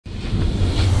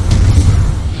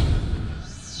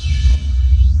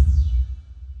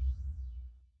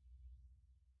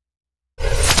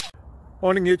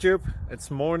Morning YouTube,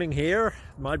 it's morning here.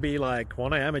 It might be like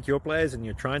 1 a.m. at your place and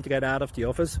you're trying to get out of the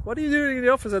office. What are you doing in the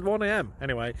office at 1 a.m?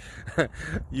 Anyway,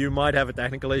 you might have a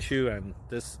technical issue and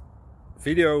this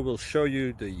video will show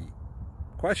you the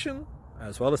question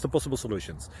as well as the possible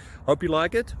solutions. Hope you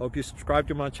like it, hope you subscribe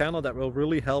to my channel. That will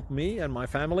really help me and my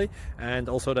family, and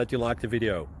also that you like the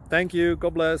video. Thank you,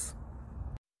 God bless.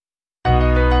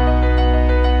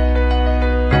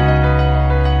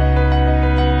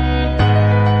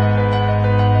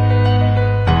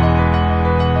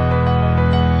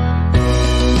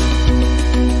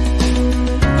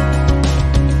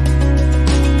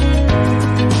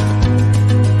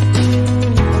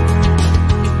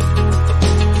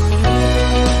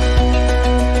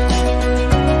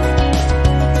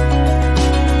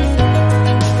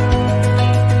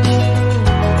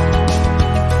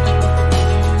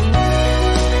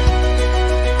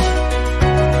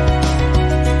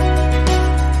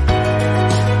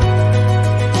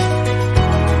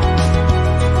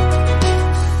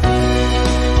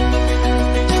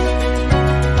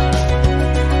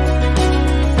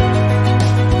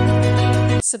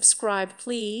 Subscribe,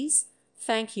 please.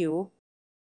 Thank you.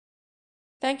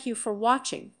 Thank you for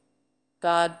watching.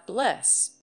 God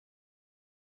bless.